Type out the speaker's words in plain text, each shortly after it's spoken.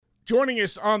Joining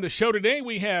us on the show today,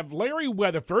 we have Larry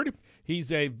Weatherford. He's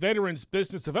a Veterans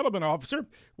Business Development Officer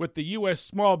with the U.S.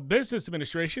 Small Business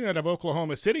Administration out of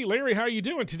Oklahoma City. Larry, how are you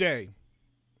doing today?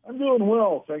 I'm doing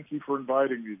well. Thank you for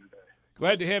inviting me today.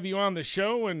 Glad to have you on the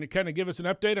show and kind of give us an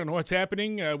update on what's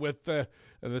happening with the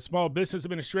Small Business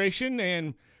Administration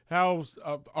and how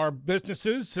our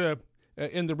businesses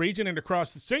in the region and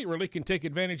across the state really can take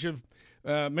advantage of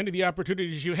many of the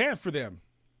opportunities you have for them.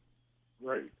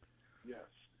 Right. Yes.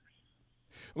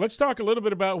 Let's talk a little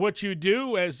bit about what you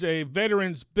do as a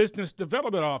Veterans Business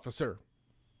Development Officer.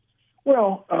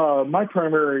 Well, my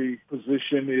primary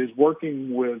position is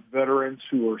working with veterans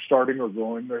who are starting or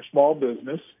growing their small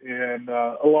business. And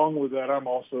along with that, I'm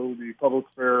also the public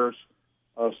affairs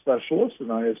specialist,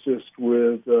 and I assist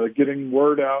with getting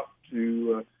word out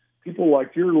to people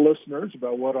like your listeners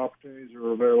about what opportunities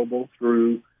are available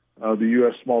through the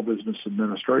U.S. Small Business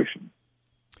Administration.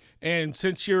 And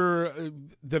since you're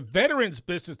the Veterans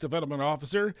Business Development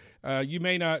Officer, you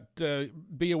may not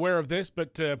be aware of this,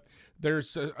 but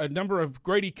there's a number of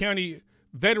Grady County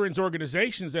veterans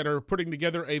organizations that are putting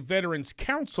together a Veterans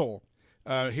Council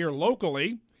here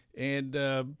locally, and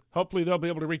hopefully they'll be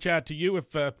able to reach out to you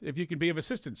if you can be of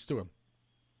assistance to them.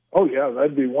 Oh, yeah,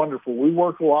 that'd be wonderful. We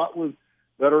work a lot with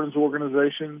veterans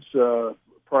organizations.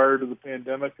 Prior to the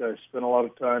pandemic, I spent a lot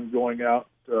of time going out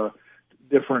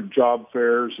different job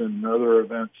fairs and other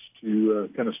events to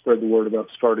kind of spread the word about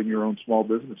starting your own small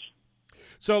business.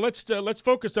 So let's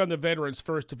focus on the veterans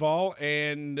first of all,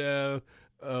 and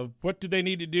what do they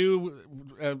need to do?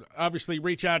 Obviously,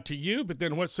 reach out to you, but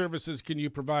then what services can you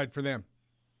provide for them?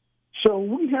 So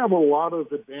we have a lot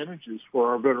of advantages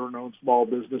for our veteran-owned small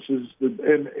businesses,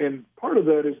 and part of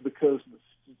that is because the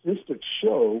statistics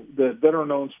show that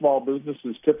veteran-owned small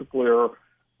businesses typically are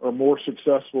more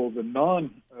successful than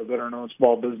non-veteran-owned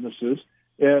small businesses.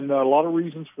 And a lot of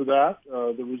reasons for that,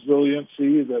 the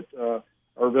resiliency that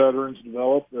our veterans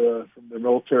develop from their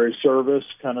military service,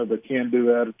 kind of the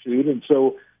can-do attitude. And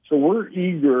so we're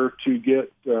eager to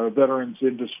get veterans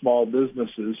into small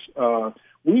businesses.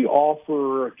 We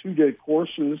offer 2-day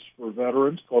courses for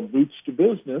veterans called Boots to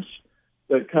Business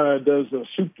that kind of does a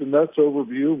soup-to-nuts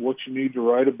overview of what you need to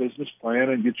write a business plan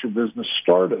and get your business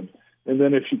started. And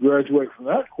then if you graduate from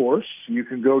that course, you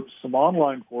can go to some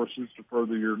online courses to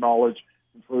further your knowledge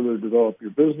and further develop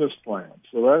your business plan.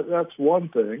 So that's one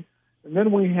thing. And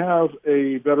then we have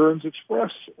a Veterans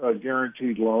Express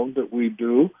guaranteed loan that we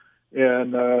do,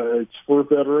 and it's for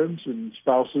veterans and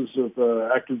spouses of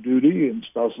active duty and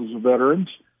spouses of veterans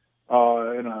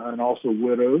and also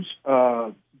widows.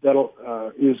 That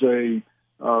is a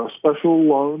special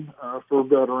loan for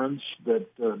veterans that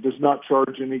does not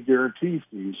charge any guarantee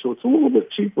fees, so it's a little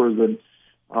bit cheaper than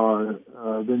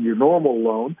your normal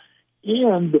loan.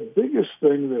 And the biggest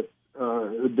thing that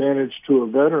advantage to a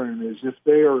veteran is if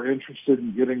they are interested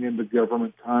in getting into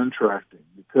government contracting,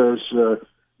 because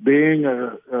being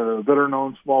a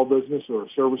veteran-owned small business or a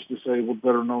service-disabled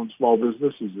veteran-owned small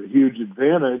business is a huge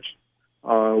advantage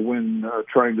when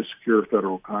trying to secure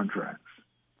federal contracts.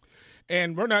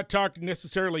 And we're not talking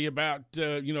necessarily about,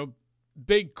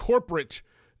 big corporate,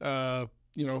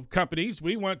 companies.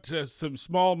 We want some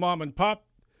small mom and pop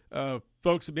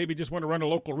folks that maybe just want to run a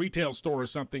local retail store or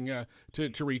something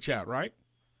to reach out, right?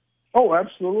 Oh,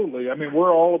 absolutely. I mean,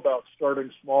 we're all about starting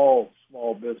small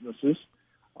businesses.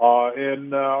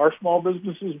 And our small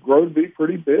businesses grow to be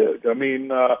pretty big. I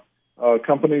mean,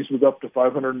 companies with up to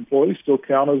 500 employees still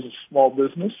count as a small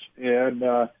business.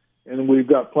 And we've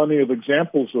got plenty of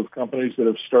examples of companies that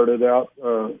have started out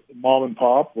mom and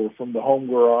pop or from the home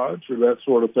garage or that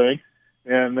sort of thing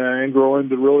and grow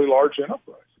into really large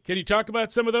enterprise. Can you talk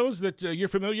about some of those that you're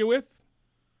familiar with?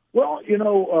 Well,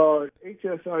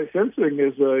 HSI Fencing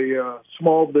is a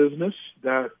small business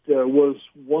that was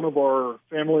one of our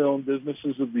family-owned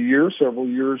businesses of the year several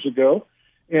years ago.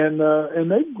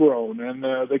 And they've grown, and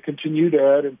they continue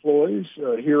to add employees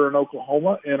here in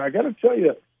Oklahoma. And I got to tell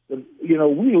you,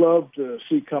 we love to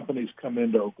see companies come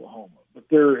into Oklahoma, but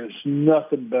there is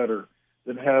nothing better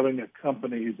than having a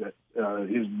company that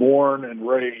is born and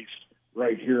raised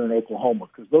right here in Oklahoma,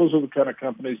 because those are the kind of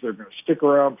companies that are going to stick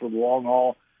around for the long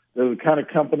haul. They're the kind of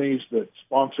companies that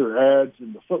sponsor ads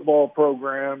in the football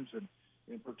programs and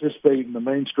participate in the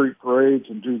Main Street parades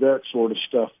and do that sort of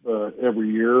stuff every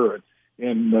year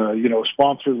and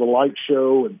sponsor the light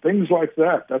show and things like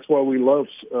that. That's why we love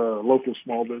local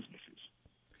small businesses.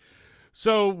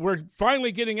 So we're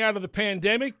finally getting out of the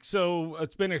pandemic. So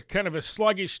it's been a kind of a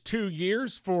sluggish 2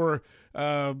 years for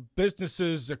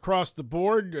businesses across the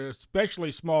board,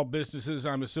 especially small businesses,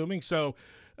 I'm assuming. So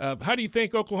how do you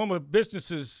think Oklahoma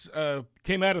businesses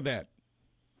came out of that?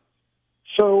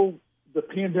 So the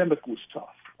pandemic was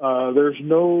tough. There's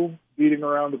no beating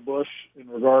around the bush in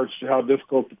regards to how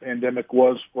difficult the pandemic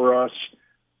was for us.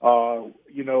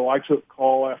 I took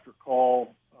call after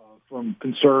call from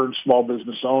concerned small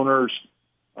business owners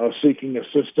seeking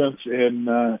assistance, and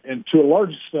to a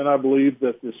large extent, I believe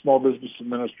that the Small Business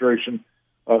Administration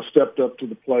stepped up to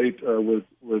the plate with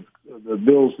the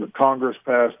bills that Congress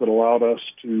passed that allowed us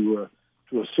to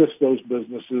assist those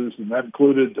businesses, and that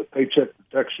included the Paycheck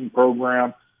Protection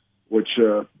Program, which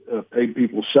paid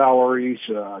people's salaries.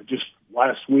 Just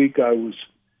last week, I was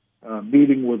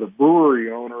meeting with a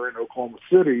brewery owner in Oklahoma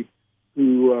City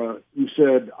who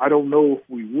said, "I don't know if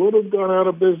we would have gone out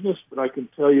of business, but I can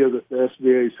tell you that the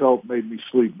SBA's help made me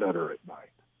sleep better at night."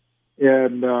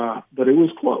 And but it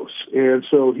was close, and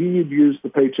so he had used the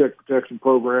Paycheck Protection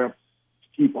Program to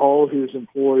keep all his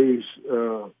employees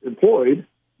employed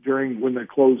when they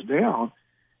closed down,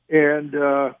 and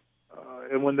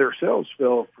when their sales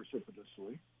fell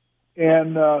precipitously.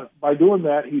 And by doing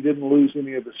that, he didn't lose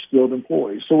any of his skilled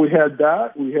employees. So we had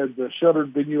that. We had the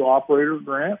Shuttered Venue Operator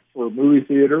Grant for movie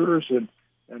theaters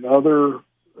and other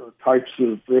types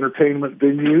of entertainment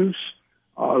venues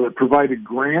that provided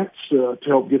grants to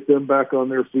help get them back on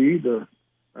their feet.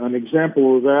 An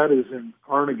example of that is in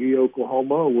Carnegie,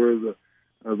 Oklahoma, where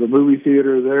the movie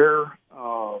theater there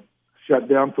shut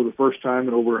down for the first time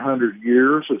in over 100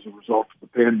 years as a result of the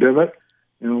pandemic,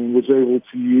 and was able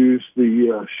to use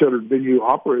the Shuttered Venue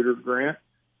Operator Grant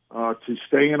to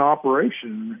stay in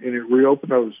operation, and it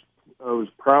reopened. I was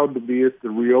proud to be at the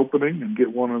reopening and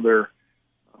get one of their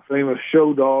famous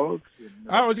show dogs.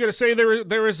 I was going to say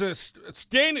there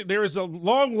is a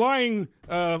long line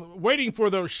waiting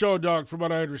for those show dogs, from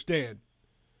what I understand.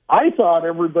 I thought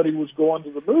everybody was going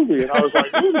to the movie, and I was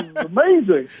like, "Ooh, this is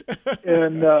amazing!"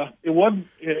 And it wasn't.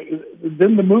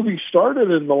 Then the movie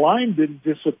started, and the line didn't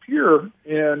disappear,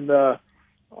 and so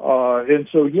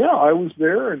I was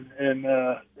there and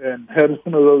had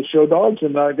one of those show dogs,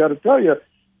 and I got to tell you,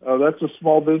 that's a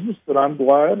small business that I'm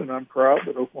glad and I'm proud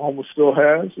that Oklahoma still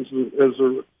has as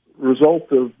a result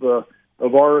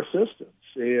of our assistance,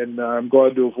 and I'm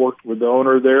glad to have worked with the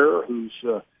owner there, who's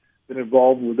been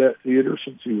involved with that theater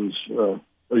since he was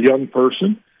a young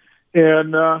person,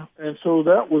 and so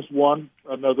that was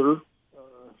another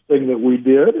thing that we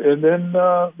did, and then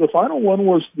the final one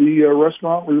was the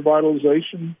restaurant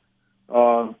revitalization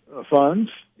funds,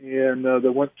 and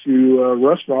that went to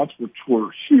restaurants which were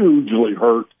hugely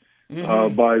hurt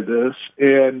by this,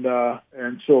 and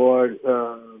so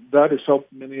that has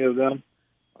helped many of them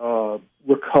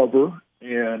recover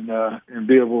and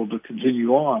be able to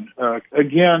continue on.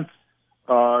 Again,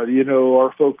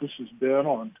 our focus has been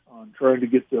on trying to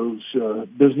get those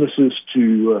businesses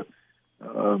to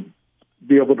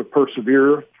be able to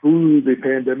persevere through the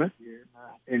pandemic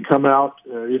and come out,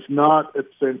 if not at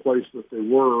the same place that they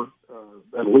were,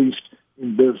 at least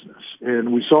in business.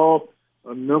 And we saw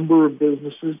a number of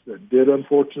businesses that did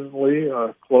unfortunately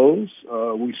close.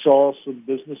 We saw some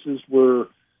businesses where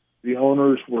the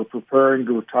owners were preparing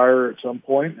to retire at some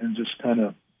point and just kind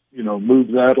of, move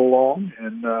that along.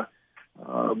 And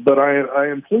but I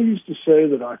am pleased to say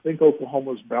that I think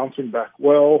Oklahoma is bouncing back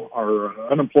well.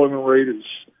 Our unemployment rate is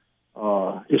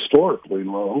historically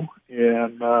low,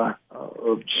 and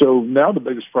so now the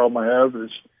biggest problem I have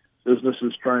is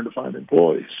businesses trying to find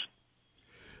employees.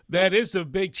 That is a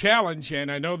big challenge,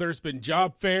 and I know there's been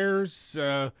job fairs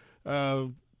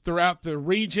throughout the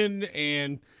region,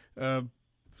 and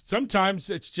sometimes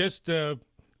it's just a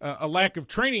lack of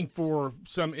training for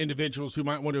some individuals who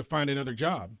might want to find another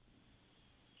job.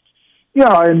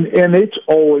 Yeah, and it's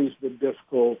always been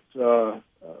difficult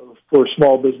for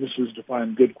small businesses to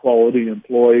find good quality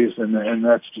employees, and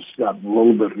that's just gotten a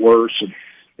little bit worse.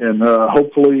 And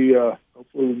hopefully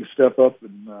we can step up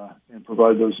and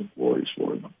provide those employees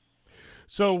for them.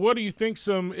 So what do you think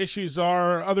some issues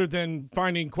are, other than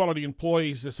finding quality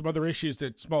employees, some other issues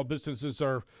that small businesses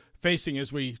are facing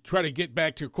as we try to get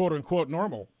back to quote-unquote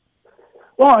normal?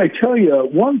 Well, I tell you,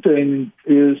 one thing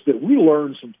is that we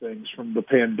learned some things from the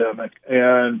pandemic,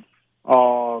 and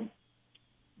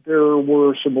there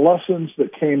were some lessons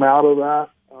that came out of that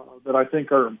that I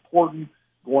think are important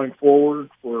going forward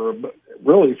for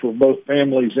both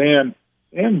families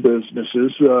and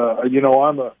businesses.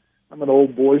 I'm an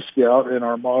old Boy Scout, and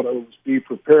our motto is "Be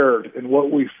prepared." And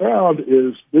what we found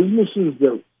is businesses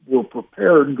that were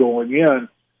prepared going in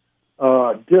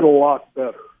did a lot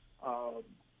better.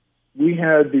 We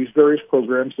had these various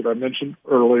programs that I mentioned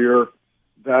earlier,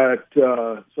 that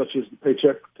such as the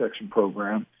Paycheck Protection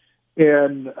Program,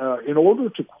 and in order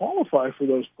to qualify for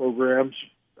those programs,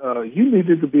 you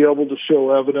needed to be able to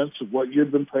show evidence of what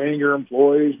you'd been paying your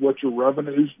employees, what your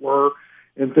revenues were,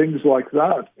 and things like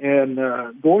that. And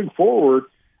going forward,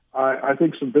 I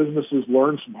think some businesses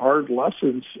learn some hard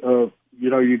lessons of,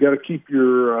 you got to keep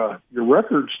your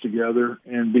records together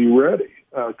and be ready,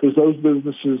 because those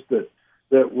businesses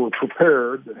that were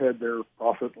prepared, that had their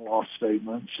profit and loss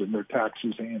statements and their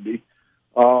taxes handy,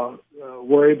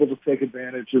 were able to take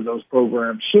advantage of those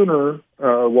programs sooner,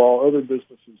 while other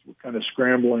businesses were kind of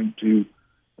scrambling to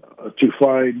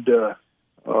find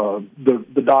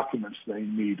the documents they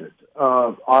needed.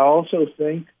 I also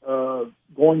think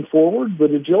going forward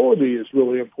that agility is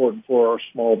really important for our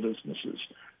small businesses.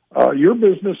 Your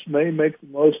business may make the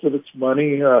most of its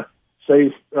money.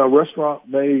 Say a restaurant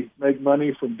may make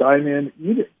money from dine-in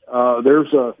eating.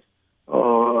 There's a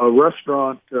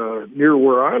restaurant near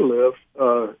where I live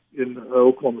in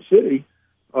Oklahoma City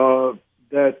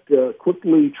that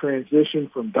quickly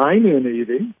transitioned from dine-in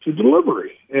eating to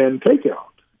delivery and takeout.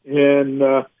 And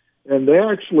they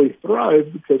actually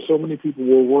thrived because so many people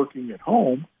were working at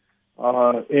home,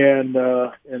 and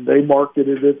they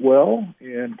marketed it well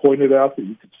and pointed out that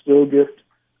you could still get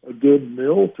a good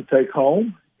meal to take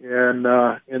home, and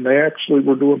they actually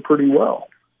were doing pretty well.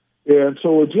 And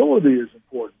so agility is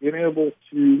important, being able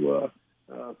to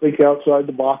think outside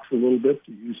the box a little bit,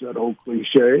 to use that old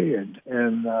cliche, and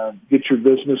get your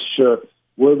business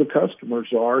where the customers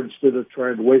are, instead of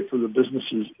trying to wait for the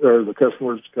businesses or the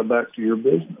customers to come back to your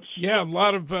business. Yeah, a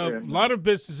lot of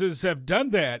businesses have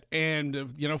done that, and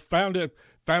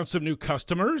found some new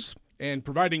customers and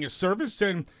providing a service.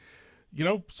 And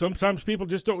sometimes people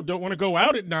just don't want to go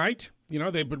out at night.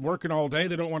 They've been working all day;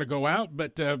 they don't want to go out,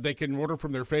 but they can order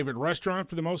from their favorite restaurant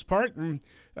for the most part, and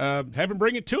have them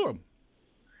bring it to them.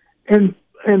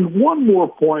 And one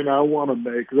more point I want to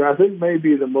make, because I think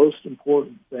maybe the most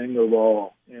important thing of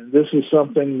all, and this is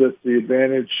something that the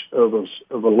advantage of a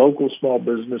local small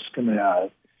business can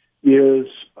have, is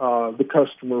the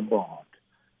customer bond.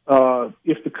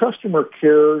 If the customer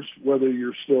cares whether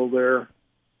you're still there,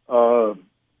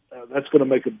 that's going to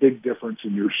make a big difference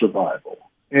in your survival.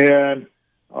 And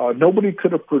nobody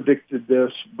could have predicted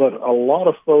this, but a lot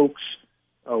of folks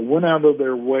went out of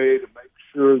their way to make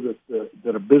sure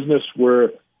that a business where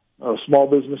small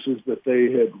businesses that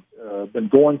they had been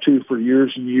going to for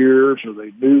years and years, or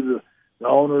they knew the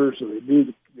owners, or they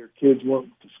knew their kids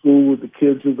went to school with the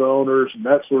kids of the owners, and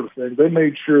that sort of thing, they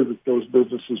made sure that those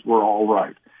businesses were all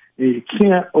right. And you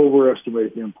can't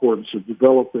overestimate the importance of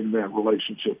developing that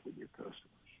relationship with your customers.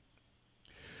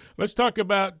 Let's talk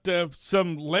about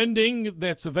some lending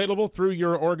that's available through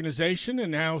your organization,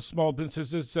 and how small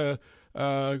businesses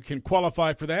can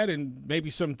qualify for that, and maybe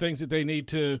some things that they need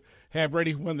to have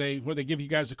ready when they give you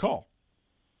guys a call.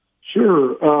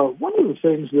 Sure. One of the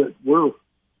things that we're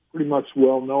pretty much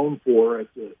well known for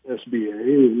at the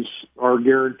SBA is our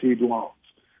guaranteed loans.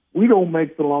 We don't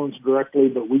make the loans directly,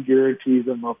 but we guarantee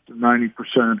them up to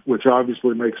 90%, which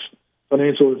obviously makes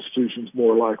financial institutions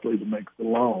more likely to make the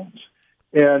loans.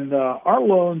 And our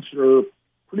loans are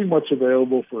pretty much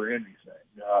available for anything,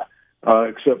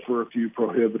 except for a few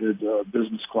prohibited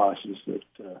business classes that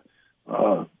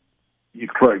you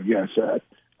could probably guess at.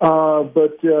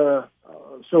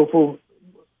 So for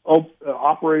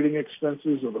operating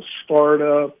expenses of a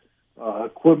startup,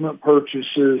 equipment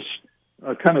purchases,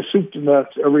 kind of soup to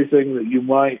nuts, everything that you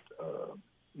might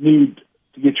need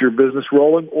to get your business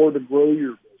rolling or to grow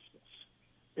your business.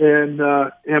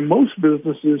 And most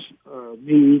businesses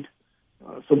need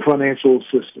some financial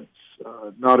assistance.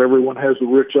 Not everyone has a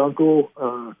rich uncle.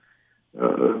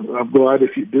 I'm glad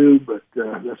if you do, but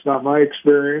that's not my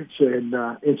experience. And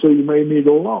so you may need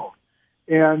a loan.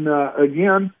 And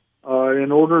again,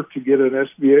 in order to get an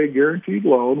SBA guaranteed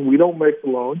loan, we don't make the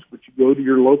loans, but you go to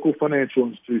your local financial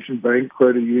institution, bank,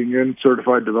 credit union,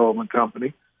 certified development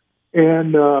company,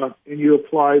 and you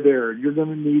apply there. You're going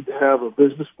to need to have a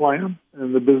business plan,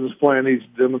 and the business plan needs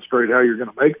to demonstrate how you're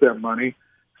going to make that money,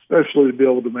 especially to be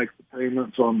able to make the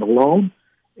payments on the loan.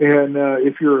 And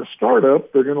if you're a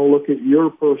startup, they're going to look at your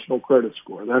personal credit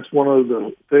score. That's one of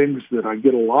the things that I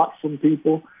get a lot from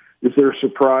people, is they're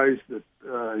surprised that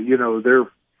their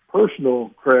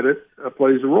personal credit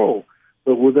plays a role.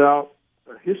 But without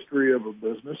a history of a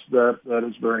business, that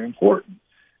is very important.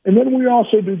 And then we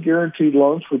also do guaranteed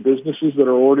loans for businesses that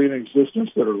are already in existence,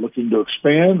 that are looking to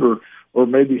expand, or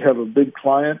maybe have a big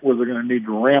client where they're going to need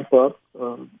to ramp up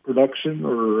production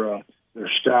or their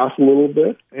staff a little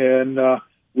bit. And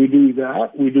we do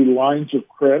that. We do lines of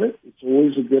credit. It's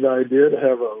always a good idea to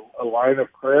have a line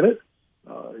of credit.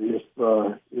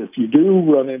 If you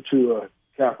do run into a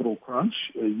capital crunch,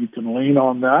 you can lean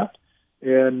on that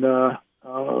and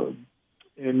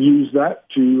use that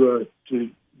to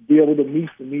be able to meet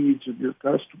the needs of your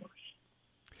customers.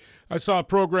 I saw a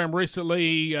program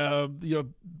recently,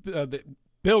 the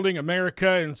Building America,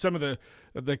 and some of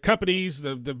the companies,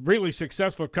 the really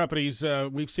successful companies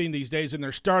we've seen these days in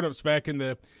their startups back in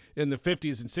the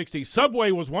 50s and 60s.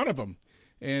 Subway was one of them.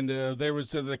 And there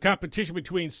was the competition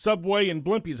between Subway and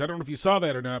Blimpies. I don't know if you saw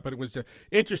that or not, but it was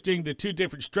interesting the two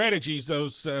different strategies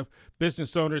those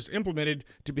business owners implemented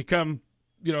to become,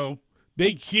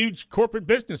 big, huge corporate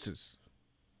businesses.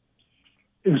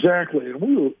 Exactly, and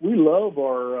we love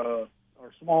our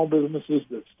small businesses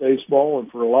that stay small, and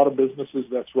for a lot of businesses,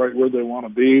 that's right where they want to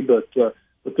be. But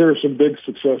there are some big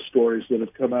success stories that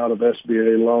have come out of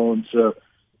SBA loans.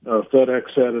 FedEx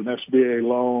had an SBA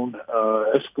loan.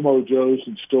 Eskimo Joe's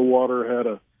in Stillwater had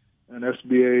an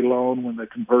SBA loan when they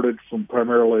converted from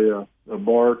primarily a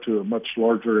bar to a much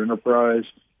larger enterprise.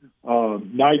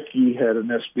 Nike had an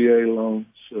SBA loan.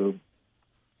 So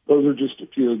those are just a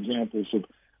few examples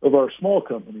of our small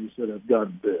companies that have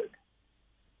gotten big.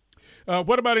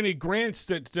 What about any grants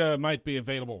that might be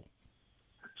available?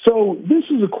 So this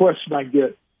is a question I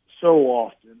get so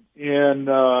often, and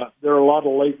there are a lot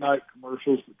of late-night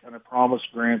commercials that kind of promise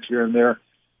grants here and there.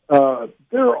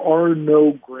 There are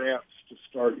no grants to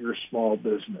start your small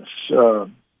business.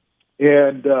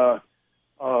 And there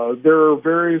are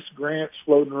various grants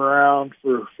floating around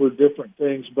for different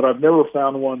things, but I've never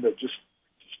found one that just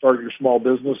to start your small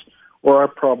business, or I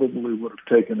probably would have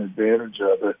taken advantage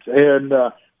of it. And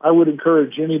I would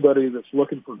encourage anybody that's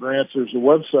looking for grants. There's a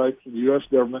website for the U.S.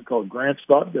 government called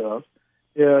grants.gov,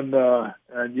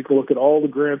 and you can look at all the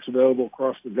grants available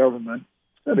across the government.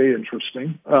 It's kind of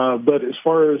interesting. But as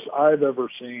far as I've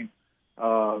ever seen,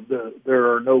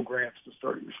 there are no grants to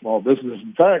start your small business.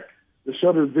 In fact, the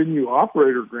shuttered venue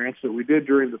operator grants that we did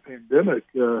during the pandemic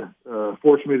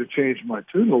forced me to change my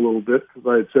tune a little bit, because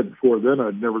I had said before then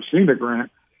I'd never seen a grant.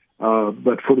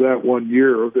 But for that 1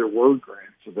 year, there were grants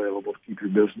available to keep your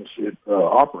business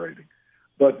operating.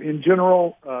 But in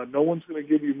general, no one's going to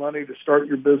give you money to start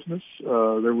your business.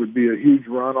 There would be a huge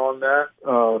run on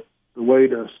that. The way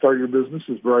to start your business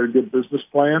is write a good business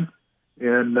plan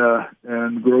and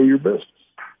grow your business.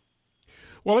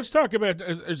 Well, let's talk about,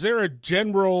 is there a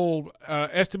general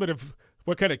estimate of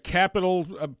what kind of capital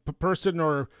a person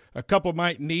or a couple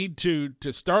might need to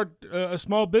start a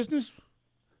small business?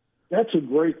 That's a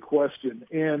great question.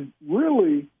 And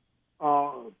really,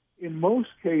 in most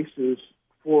cases,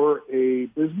 for a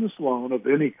business loan of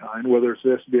any kind, whether it's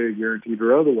SBA guaranteed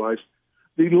or otherwise,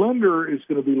 the lender is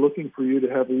going to be looking for you to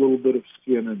have a little bit of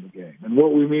skin in the game. And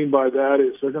what we mean by that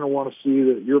is they're going to want to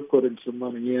see that you're putting some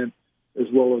money in as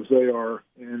well as they are.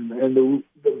 And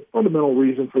the fundamental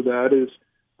reason for that is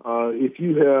if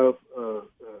you have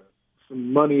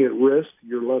some money at risk,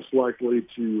 you're less likely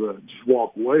to just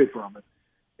walk away from it.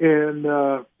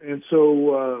 And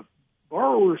so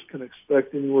borrowers can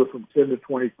expect anywhere from 10 to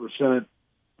 20%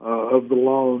 of the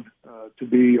loan to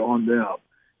be on them.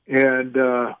 And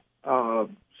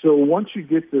so once you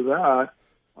get to that,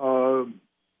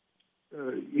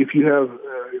 if you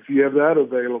have that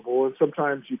available, and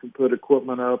sometimes you can put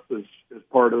equipment up as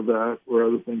part of that, or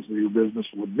other things that your business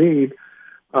would need.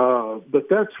 But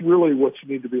that's really what you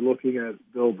need to be looking at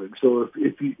building. So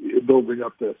if you building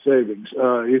up that savings,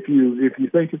 if you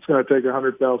think it's going to take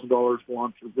 $100,000 to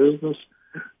launch your business,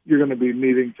 you're going to be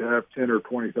needing to have $10,000 or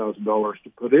 $20,000 to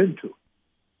put into it.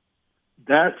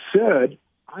 That said,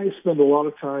 I spend a lot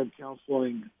of time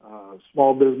counseling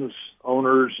small business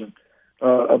owners and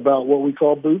about what we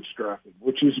call bootstrapping,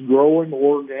 which is growing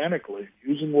organically,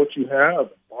 using what you have,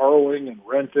 borrowing and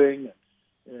renting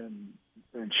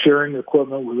and sharing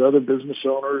equipment with other business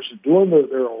owners, and doing that.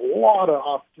 There are a lot of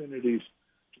opportunities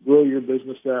to grow your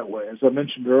business that way. As I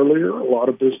mentioned earlier, a lot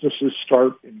of businesses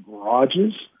start in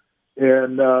garages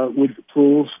and with the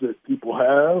tools that people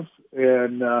have,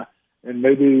 and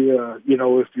maybe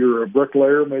if you're a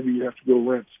bricklayer, maybe you have to go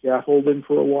rent scaffolding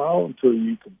for a while until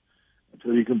you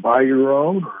can buy your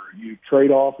own, or you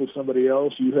trade off with somebody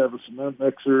else. You have a cement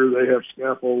mixer, they have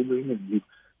scaffolding, and you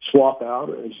swap out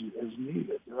as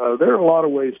needed. There are a lot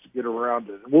of ways to get around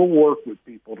it, and we'll work with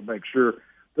people to make sure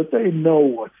that they know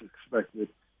what's expected,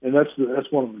 and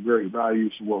that's one of the great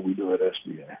values of what we do at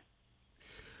SBA.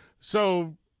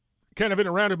 So, kind of in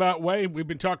a roundabout way, we've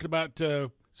been talking about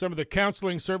some of the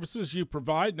counseling services you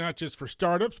provide, not just for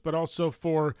startups, but also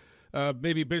for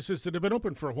maybe businesses that have been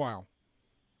open for a while.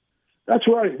 That's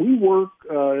right. We work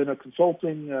in a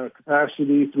consulting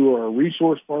capacity through our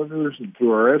resource partners and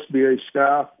through our SBA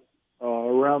staff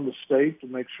around the state to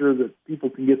make sure that people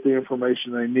can get the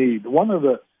information they need. One of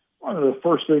the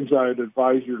first things I'd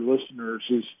advise your listeners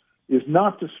is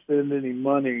not to spend any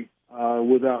money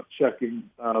without checking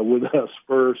with us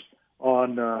first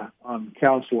on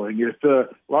counseling. A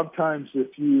lot of times,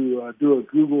 if you do a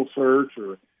Google search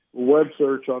or a web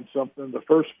search on something, the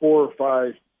first 4 or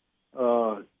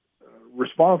 5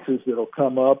 responses that'll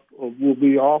come up will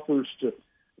be offers to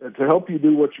help you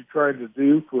do what you're trying to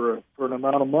do for an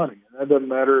amount of money. And that doesn't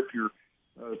matter if you're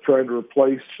trying to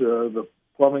replace the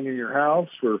plumbing in your house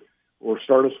or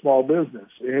start a small business.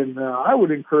 And I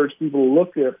would encourage people to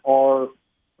look at our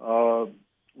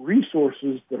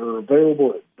resources that are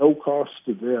available at no cost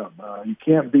to them. You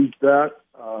can't beat that.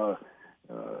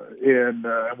 And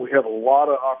we have a lot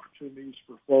of opportunities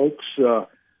for folks.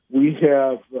 We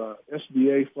have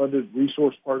SBA-funded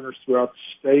resource partners throughout the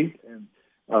state, and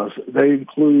they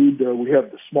include, we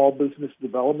have the small business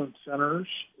development centers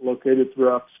located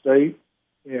throughout the state,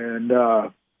 and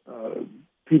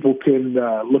people can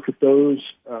look at those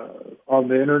on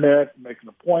the internet and make an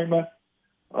appointment.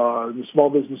 The small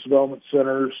business development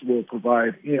centers will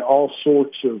provide all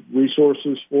sorts of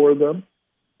resources for them,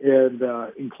 and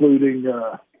including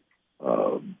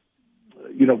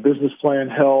business plan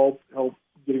help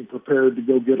getting prepared to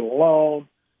go get a loan,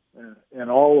 and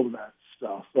all of that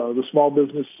stuff. The small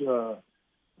business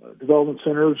development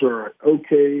centers are at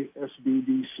oksbdc.org.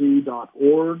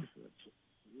 That's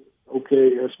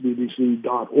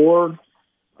oksbdc.org.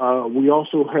 We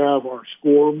also have our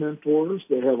SCORE mentors.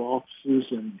 They have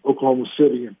offices in Oklahoma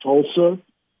City and Tulsa,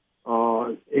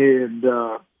 and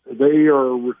they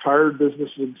are retired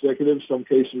business executives, some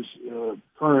cases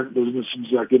current business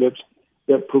executives,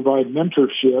 that provide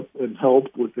mentorship and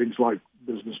help with things like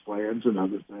business plans and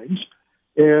other things.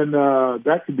 And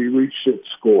that can be reached at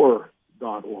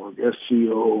score.org,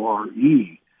 SCORE.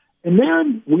 And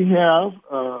then we have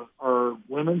our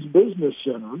women's business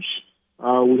centers.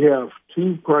 We have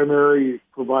 2 primary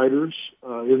providers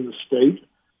in the state.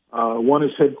 One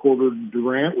is headquartered in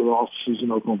Durant with offices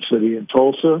in Oklahoma City and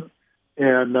Tulsa.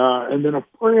 And then a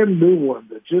brand new one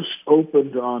that just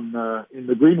opened in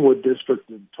the Greenwood district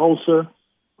in Tulsa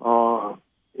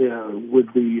with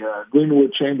the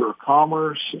Greenwood Chamber of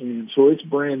Commerce. And so it's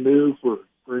brand new for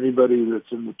anybody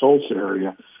that's in the Tulsa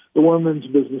area. The women's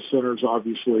business centers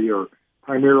obviously are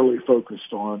primarily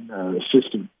focused on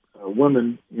assisting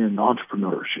women in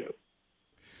entrepreneurship.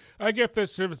 I guess if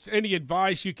there's any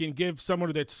advice you can give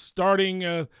someone that's starting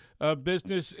a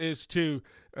business is to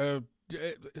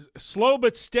slow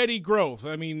but steady growth.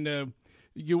 I mean,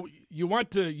 you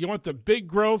want the big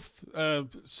growth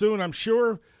soon, I'm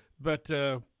sure, but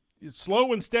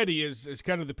slow and steady is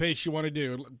kind of the pace you want to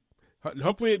do.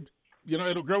 Hopefully,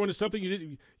 it'll grow into something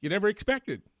you never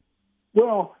expected.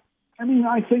 Well, I mean,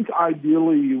 I think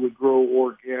ideally you would grow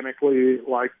organically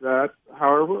like that.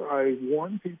 However, I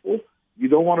warn people, you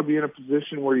don't want to be in a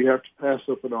position where you have to pass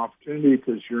up an opportunity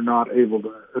because you're not able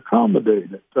to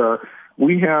accommodate it.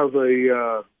 We have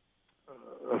a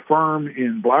firm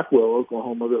in Blackwell,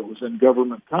 Oklahoma, that was in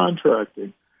government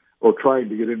contracting or trying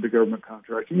to get into government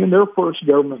contracting. And their first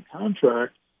government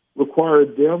contract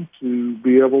required them to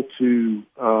be able to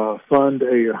fund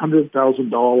a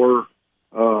 $100,000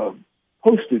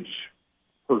 postage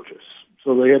purchase.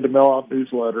 So they had to mail out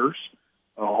newsletters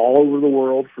all over the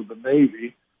world for the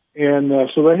Navy. And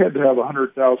so they had to have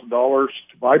 $100,000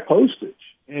 to buy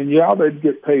postage. And they'd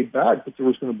get paid back, but there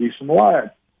was going to be some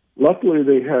lag. Luckily,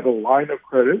 they had a line of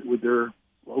credit with their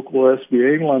local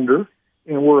SBA lender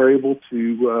and were able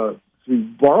to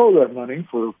borrow that money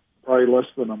for probably less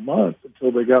than a month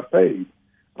until they got paid.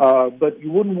 But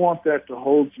you wouldn't want that to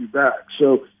hold you back.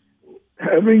 So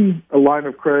having a line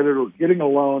of credit or getting a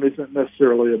loan isn't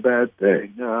necessarily a bad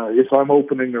thing. If I'm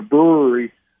opening a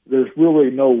brewery, there's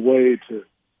really no way to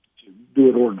do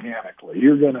it organically.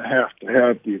 You're going to have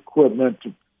the equipment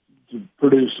to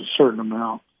produce a certain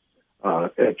amount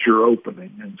at your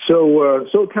opening, and so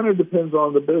it kind of depends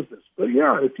on the business. But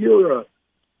if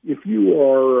you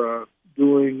are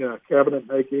doing cabinet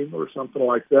making or something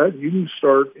like that, you can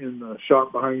start in the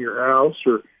shop behind your house,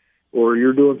 or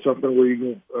you're doing something where you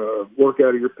can work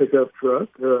out of your pickup truck.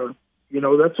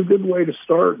 That's a good way to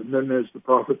start, and then as the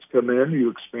profits come in,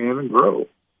 you expand and grow.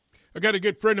 I got a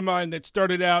good friend of mine that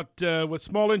started out with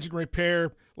small engine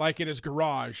repair, like in his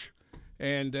garage,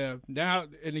 and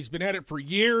he's been at it for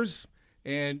years,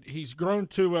 and he's grown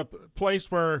to a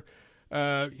place where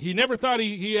he never thought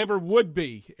he ever would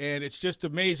be, and it's just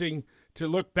amazing to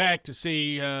look back to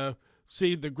see the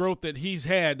growth that he's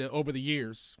had over the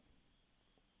years.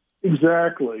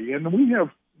 Exactly, and we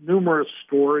have numerous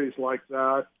stories like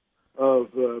that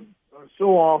of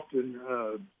so often.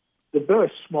 The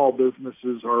best small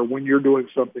businesses are when you're doing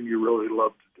something you really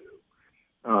love to do.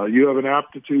 You have an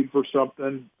aptitude for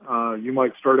something. You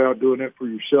might start out doing it for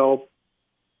yourself.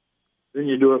 Then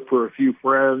you do it for a few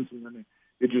friends, and then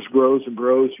it just grows and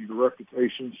grows. Your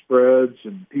reputation spreads,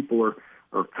 and people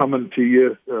are coming to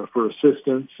you for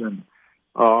assistance, and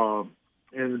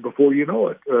before you know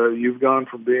it, you've gone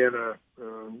from being a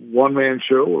one-man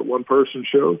show or one-person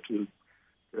show to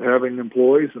having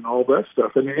employees and all that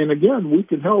stuff. And again, we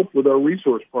can help with our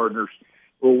resource partners.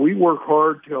 Well, we work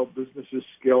hard to help businesses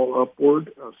scale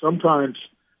upward. Sometimes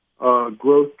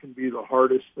growth can be the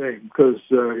hardest thing because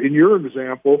in your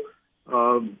example,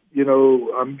 I'm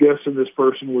guessing this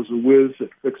person was a whiz at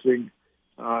fixing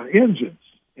engines.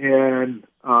 And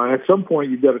at some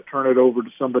point, you've got to turn it over to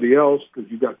somebody else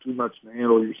because you've got too much to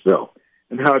handle yourself.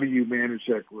 And how do you manage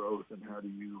that growth? And how do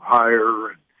you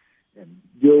hire and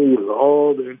deal with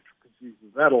all the intricacies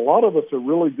of that? A lot of us are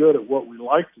really good at what we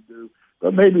like to do,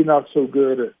 but maybe not so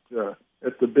good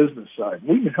at the business side.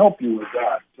 We can help you with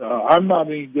that. I'm not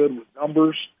any good with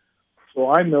numbers, so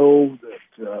I know that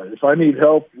if I need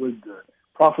help with the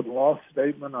profit and loss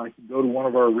statement, I can go to one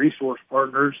of our resource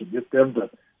partners and get them to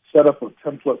set up a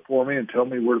template for me and tell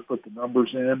me where to put the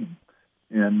numbers in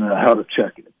and how to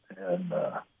check it.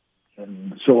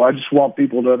 And so I just want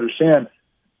people to understand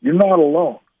you're not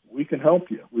alone. We can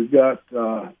help you. We've got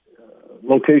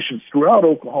locations throughout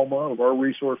Oklahoma of our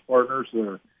resource partners that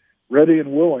are ready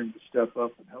and willing to step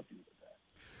up and help you with that.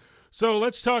 So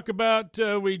let's talk about,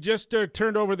 we just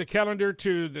turned over the calendar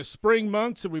to the spring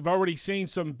months, and we've already seen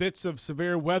some bits of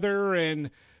severe weather. And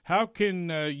how can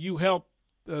you help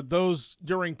those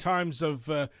during times of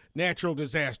natural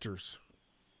disasters?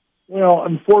 Well,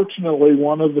 unfortunately,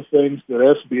 one of the things that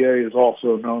SBA is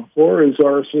also known for is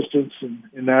our assistance in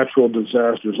natural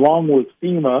disasters. Along with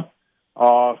FEMA,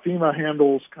 FEMA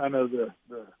handles kind of the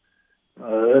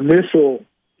initial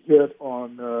hit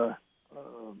on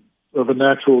of a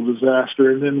natural disaster,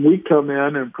 and then we come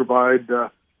in and provide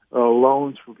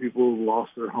loans for people who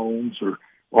lost their homes or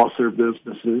lost their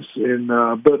businesses. And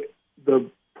but the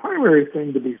primary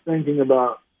thing to be thinking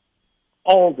about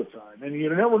all the time, and you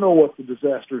never know what the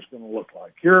disaster is going to look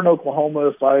like. Here in Oklahoma,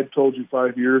 if I had told you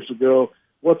 5 years ago,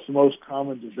 what's the most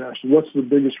common disaster, what's the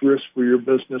biggest risk for your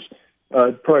business,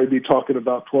 I'd probably be talking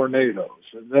about tornadoes,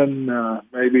 and then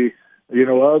maybe,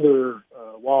 other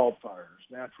wildfires,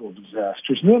 natural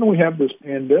disasters. And then we have this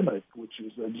pandemic, which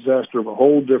is a disaster of a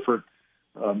whole different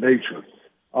nature.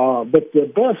 But the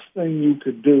best thing you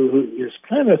could do is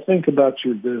kind of think about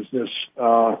your business,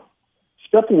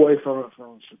 step away from it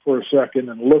for a second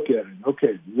and look at it.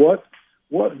 Okay, what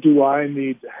do I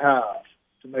need to have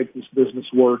to make this business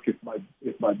work if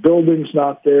my building's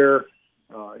not there,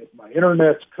 if my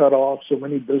internet's cut off? So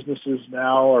many businesses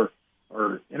now are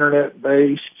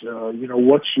internet-based.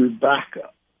 What's your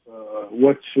backup?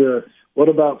 What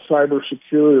about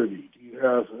cybersecurity? Do you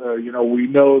have, we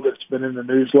know that's been in the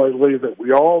news lately that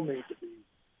we all need to be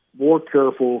more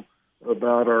careful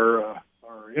about our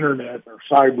internet, our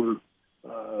cyber,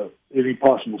 any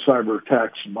possible cyber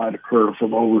attacks that might occur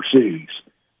from overseas.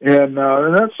 And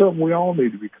that's something we all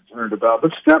need to be concerned about.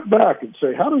 But step back and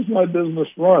say, how does my business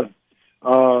run?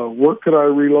 Where could I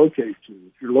relocate to?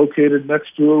 If you're located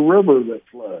next to a river that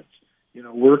floods,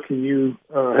 where can you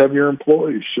have your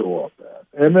employees show up at?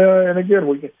 And again,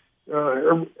 we can,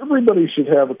 everybody should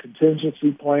have a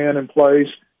contingency plan in place.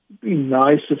 It'd be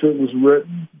nice if it was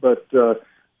written, but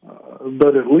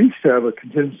at least have a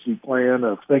contingency plan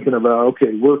of thinking about,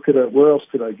 okay, where else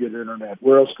could I get internet?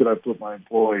 Where else could I put my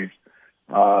employees?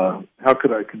 How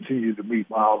could I continue to meet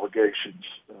my obligations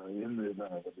in the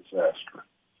event of a disaster?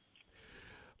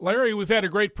 Larry, we've had a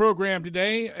great program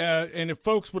today, and if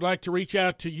folks would like to reach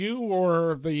out to you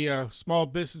or the Small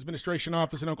Business Administration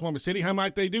Office in Oklahoma City, how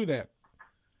might they do that?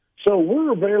 So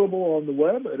we're available on the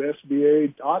web at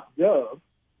sba.gov.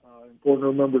 Important to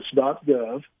remember it's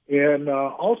 .gov. And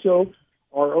also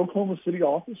our Oklahoma City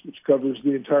office, which covers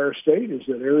the entire state, is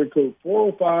at area code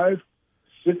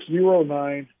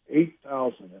 405-609-8000.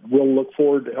 And we'll look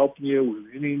forward to helping you with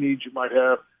any needs you might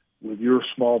have with your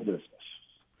small business.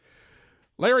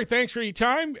 Larry, thanks for your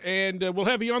time, and we'll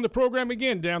have you on the program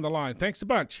again down the line. Thanks a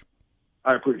bunch.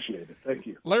 I appreciate it. Thank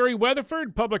you. Larry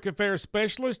Weatherford, Public Affairs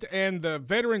Specialist and the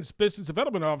Veterans Business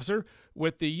Development Officer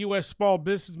with the U.S. Small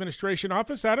Business Administration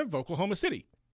Office out of Oklahoma City.